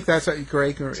 I think that's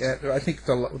Greg. I think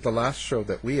the last show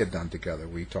that we had done together,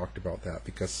 we talked about that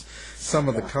because some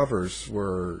of the covers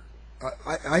were.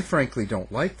 I frankly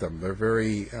don't like them. They're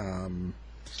very.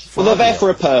 Well, they're there for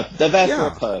a purpose. They're there for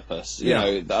a purpose,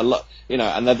 and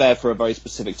they're there for a very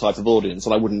specific type of audience.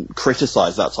 And I wouldn't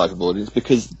criticise that type of audience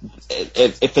because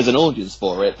if there's an audience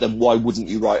for it, then why wouldn't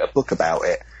you write a book about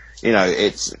it?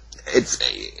 It's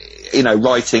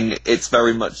writing. It's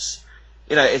very much,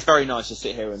 it's very nice to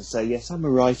sit here and say, yes, I'm a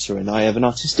writer and I have an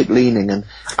artistic leaning, and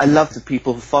I love that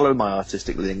people follow my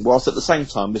artistic leaning. Whilst at the same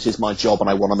time, this is my job and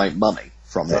I want to make money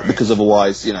from it, because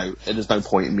otherwise, there's no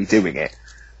point in me doing it.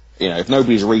 If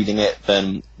nobody's reading it,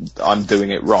 then I'm doing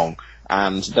it wrong.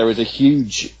 And there is a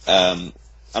huge, and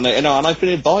I've been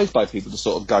advised by people to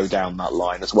sort of go down that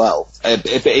line as well.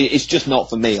 It's just not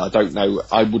for me. I don't know.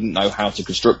 I wouldn't know how to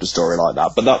construct a story like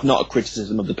that. But that's not a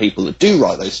criticism of the people that do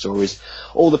write those stories,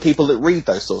 or the people that read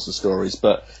those sorts of stories.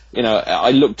 But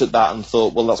I looked at that and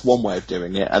thought, well, that's one way of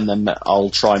doing it, and then I'll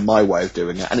try my way of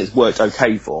doing it, and it's worked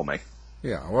okay for me.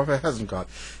 Yeah, well, if it hasn't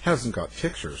got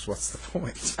pictures, what's the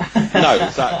point? No,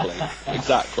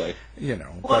 exactly.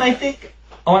 Well, and I think.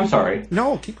 Oh, I'm sorry.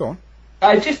 No, keep going.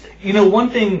 I just, one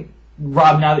thing,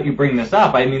 Rob. Now that you bring this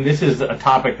up, I mean, this is a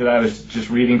topic that I was just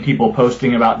reading people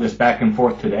posting about this back and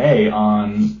forth today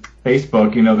on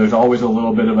Facebook. There's always a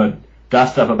little bit of a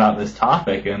dust up about this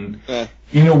topic, and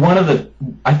one of the,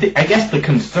 I guess the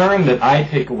concern that I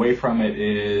take away from it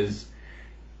is.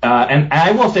 And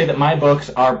I will say that my books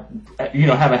are,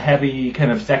 have a heavy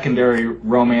kind of secondary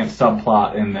romance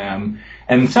subplot in them,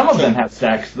 and some of them have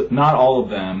sex, but not all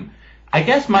of them. I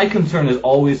guess my concern is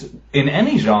always, in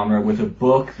any genre, with a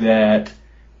book that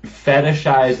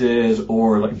fetishizes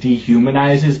or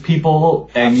dehumanizes people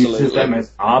and uses them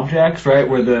as objects, right?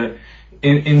 Where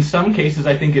in some cases,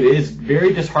 I think it is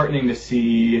very disheartening to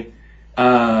see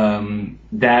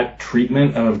that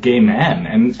treatment of gay men,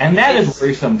 and that is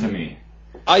worrisome to me.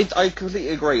 I completely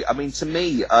agree. I mean, to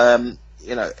me,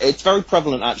 it's very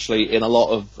prevalent actually in a lot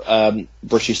of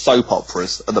British soap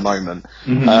operas at the moment.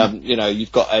 Mm-hmm.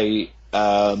 You've got I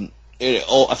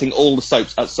think all the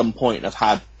soaps at some point have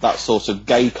had that sort of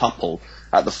gay couple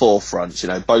at the forefront,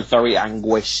 both very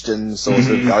anguished and sort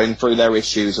of going through their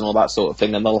issues and all that sort of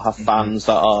thing, and they'll have fans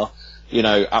that are,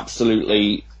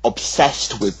 absolutely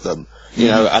obsessed with them,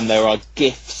 and there are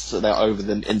GIFs that are over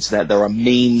the internet, there are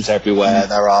memes everywhere,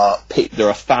 there are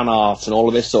fan art and all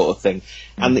of this sort of thing,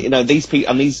 and these people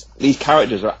and these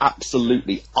characters are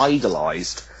absolutely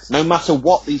idolised, no matter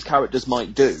what these characters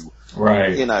might do.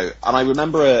 Right. And I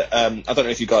remember, I don't know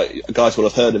if you guys will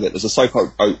have heard of it, there's a soap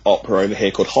opera over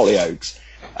here called Hollyoaks,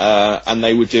 and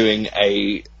they were doing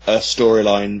a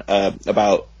storyline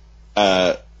about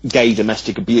gay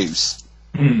domestic abuse.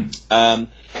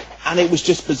 And it was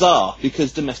just bizarre,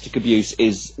 because domestic abuse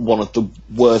is one of the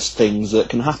worst things that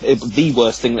can happen, the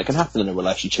worst thing that can happen in a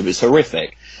relationship. It's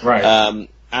horrific. Right.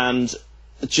 And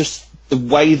just the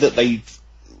way that the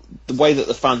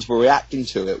fans were reacting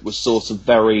to it was sort of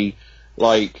very,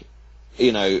 like,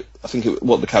 I think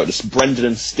what the characters, Brendan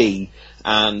and Steve,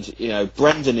 and,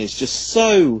 Brendan is just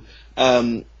so,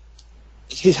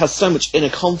 he has so much inner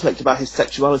conflict about his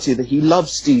sexuality that he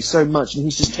loves Steve so much, and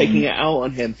he's just taking it out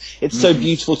on him. It's so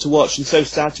beautiful to watch and so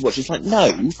sad to watch. It's like, no,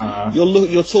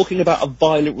 you're talking about a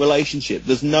violent relationship.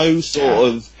 There's no sort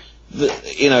of,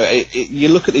 you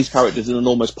look at these characters in an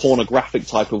almost pornographic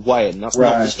type of way, and that's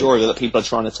not the story that people are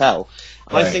trying to tell.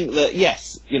 And I think that,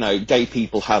 yes, gay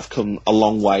people have come a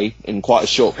long way in quite a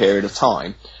short period of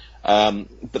time.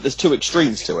 But there's two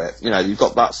extremes to it. You've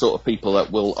got that sort of people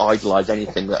that will idolise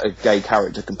anything that a gay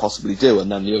character can possibly do,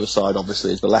 and then the other side,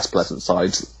 obviously, is the less pleasant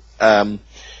side,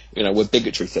 with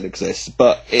bigotry that exists.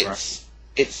 But it's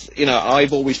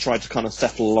I've always tried to kind of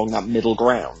settle along that middle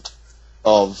ground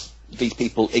of these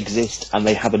people exist and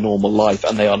they have a normal life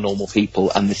and they are normal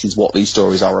people, and this is what these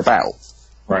stories are about.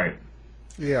 Right.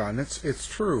 Yeah, and it's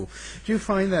true. Do you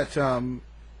find that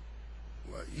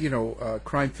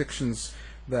crime fictions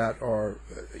that are,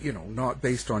 not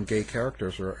based on gay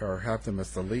characters or have them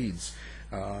as the leads,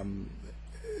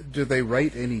 do they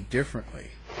write any differently?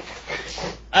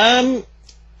 This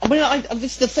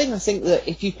is the thing. I think that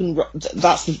if you can,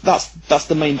 that's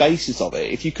the main basis of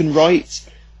it. If you can write,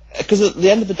 because at the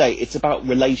end of the day, it's about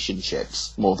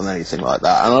relationships more than anything like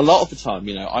that. And a lot of the time,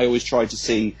 I always try to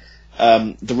see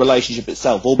the relationship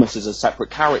itself almost as a separate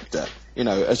character.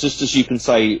 As just as you can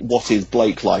say, what is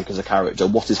Blake like as a character?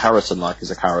 What is Harrison like as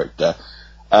a character?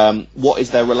 What is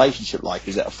their relationship like?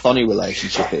 Is it a funny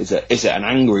relationship? Is it an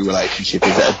angry relationship?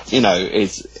 Is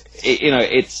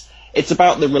it it's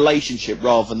about the relationship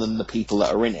rather than the people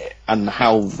that are in it, and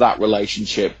how that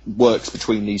relationship works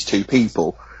between these two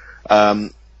people,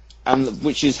 and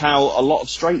which is how a lot of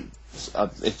straight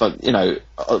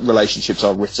relationships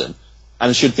are written.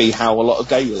 And should be how a lot of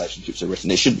gay relationships are written.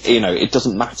 It should, it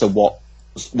doesn't matter what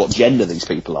gender these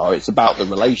people are. It's about the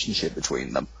relationship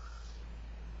between them.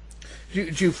 Do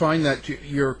you find that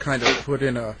you're kind of put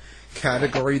in a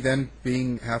category then,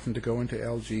 having to go into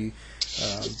LGBT?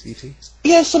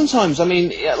 Yeah, sometimes. I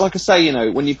mean, like I say,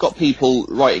 when you've got people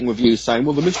writing reviews saying,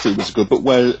 "Well, the mystery was good, but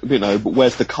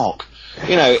where's the cock?"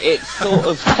 It sort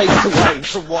of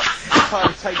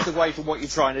takes away from what you're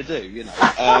trying to do.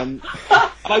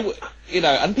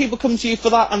 And people come to you for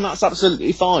that, and that's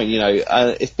absolutely fine.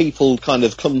 If people kind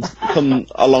of come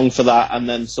along for that and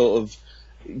then sort of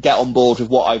get on board with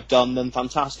what I've done, then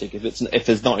fantastic. If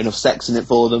there's not enough sex in it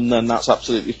for them, then that's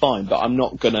absolutely fine. But I'm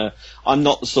not the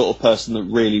sort of person that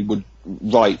really would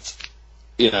write,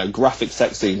 graphic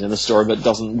sex scenes in a story that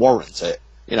doesn't warrant it.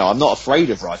 I'm not afraid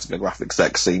of writing a graphic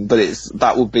sex scene, but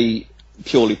that would be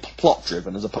purely plot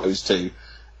driven, as opposed to,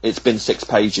 it's been 6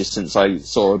 pages since I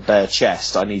saw a bare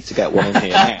chest, I need to get one in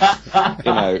here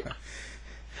now.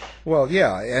 Well,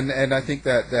 yeah, and I think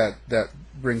that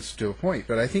brings to a point,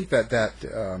 but I think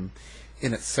that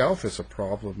in itself is a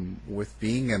problem with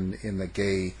being in the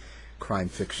gay crime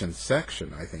fiction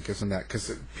section, I think, isn't that?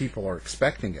 Because people are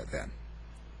expecting it then.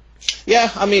 Yeah,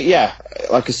 I mean, yeah.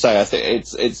 Like I say, I think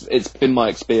it's been my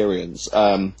experience.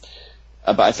 But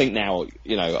I think now,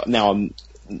 now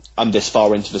I'm this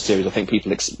far into the series. I think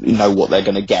people know what they're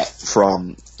going to get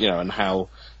from, and how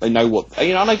they know what,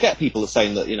 and I get people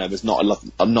saying that, there's not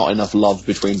enough love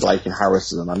between Blake and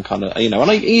Harrison, and I'm kind of,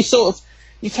 and you sort of,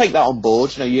 you take that on board.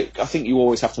 I think you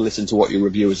always have to listen to what your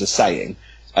reviewers are saying,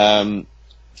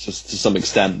 just to some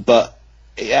extent, but.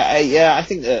 Yeah, I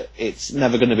think that it's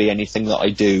never going to be anything that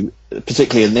I do,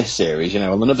 particularly in this series.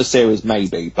 On another series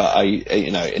maybe, but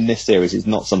in this series, it's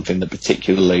not something that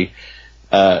particularly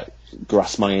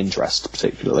grasps my interest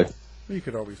particularly. You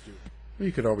could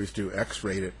always do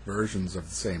X-rated versions of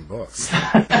the same books.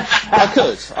 I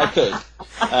could.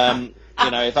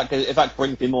 if that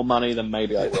brings me more money, then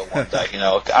maybe I will one day.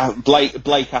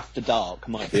 Blake After Dark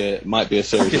might be a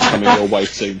series that's coming your way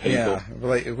soon, people. Yeah,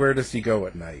 Blake, where does he go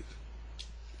at night?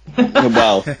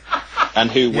 Well, and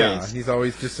who wins? He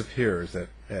always disappears at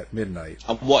midnight.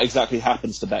 And what exactly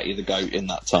happens to Betty the Goat in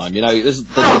that time?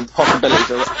 The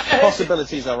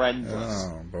possibilities are endless.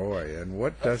 Oh boy, and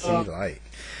what does he like?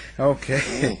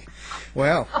 Okay,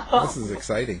 well, this is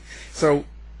exciting. So,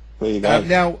 there you go.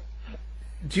 Now,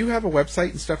 do you have a website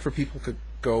and stuff where people could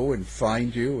go and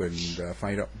find you and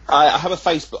find out? I have a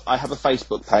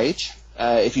Facebook page.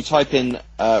 If you type in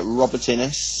Robert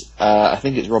Innes, I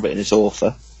think it's Robert Innes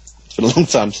author. It's been a long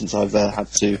time since I've had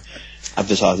to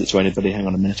advertise it to anybody. Hang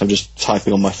on a minute, I'm just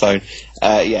typing on my phone.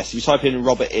 Yes, if you type in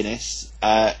Robert Innes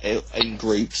in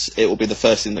groups, it will be the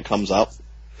first thing that comes up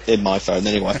in my phone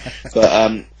anyway.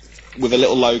 But with a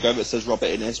little logo that says Robert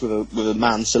Innes with a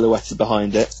man silhouetted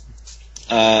behind it.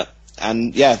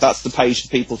 And yeah, that's the page for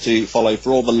people to follow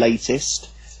for all the latest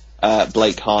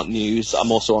Blake Harte news.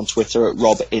 I'm also on Twitter at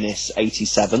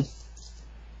RobInnes87.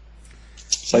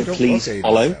 So please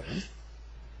follow.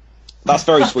 That's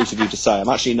very sweet of you to say. I'm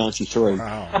actually 93.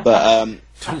 Wow. But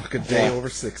to look a day over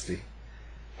 60.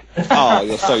 Oh,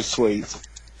 you're so sweet.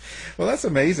 Well, that's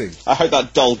amazing. I hope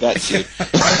that doll gets you.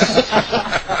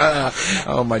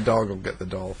 Oh, my dog will get the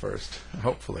doll first,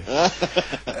 hopefully.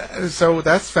 So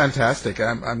that's fantastic.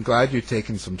 I'm glad you've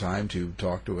taken some time to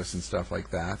talk to us and stuff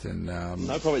like that. And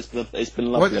no problem. It's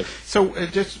been lovely. So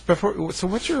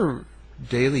what's your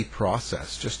daily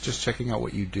process? Just checking out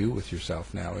what you do with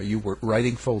yourself now. Are you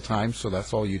writing full time? So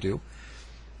that's all you do?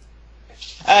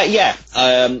 Yeah.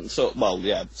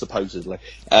 Supposedly.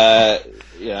 I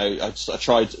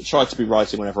try to be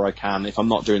writing whenever I can. If I'm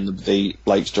not doing the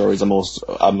Blake stories, I'm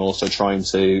also trying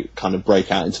to kind of break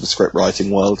out into the script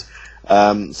writing world.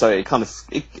 So it kind of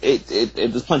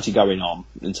there's plenty going on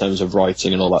in terms of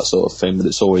writing and all that sort of thing. But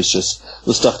it's always just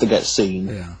the stuff that gets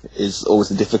seen is always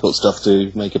the difficult stuff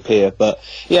to make appear. But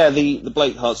yeah, the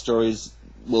Blake Harte stories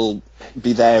will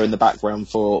be there in the background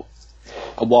for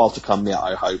a while to come. Yeah,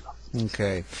 I hope.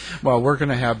 Okay. Well, we're going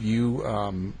to have you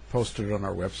posted on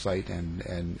our website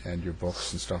and your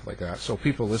books and stuff like that. So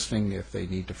people listening, if they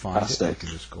need to find it, they can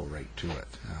just go right to it.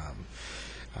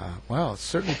 Well, it's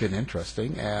certainly been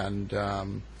interesting, and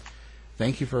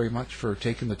thank you very much for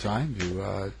taking the time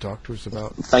to talk to us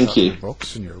about your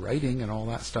books and your writing and all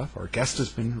that stuff. Our guest has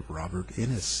been Robert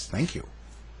Innes. Thank you.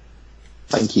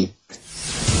 Thank you.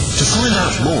 To find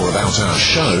out more about our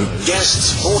show,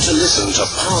 guests, or to listen to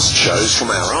past shows from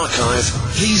our archive,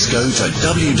 please go to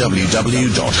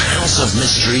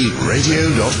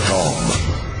www.houseofmysteryradio.com.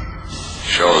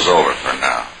 Show's over for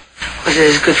now. Was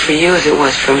it as good for you as it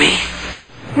was for me?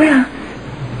 Well,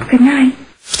 good night.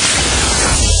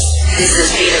 This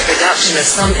has been a production of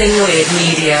Something Weird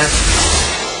Media.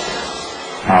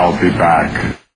 I'll be back.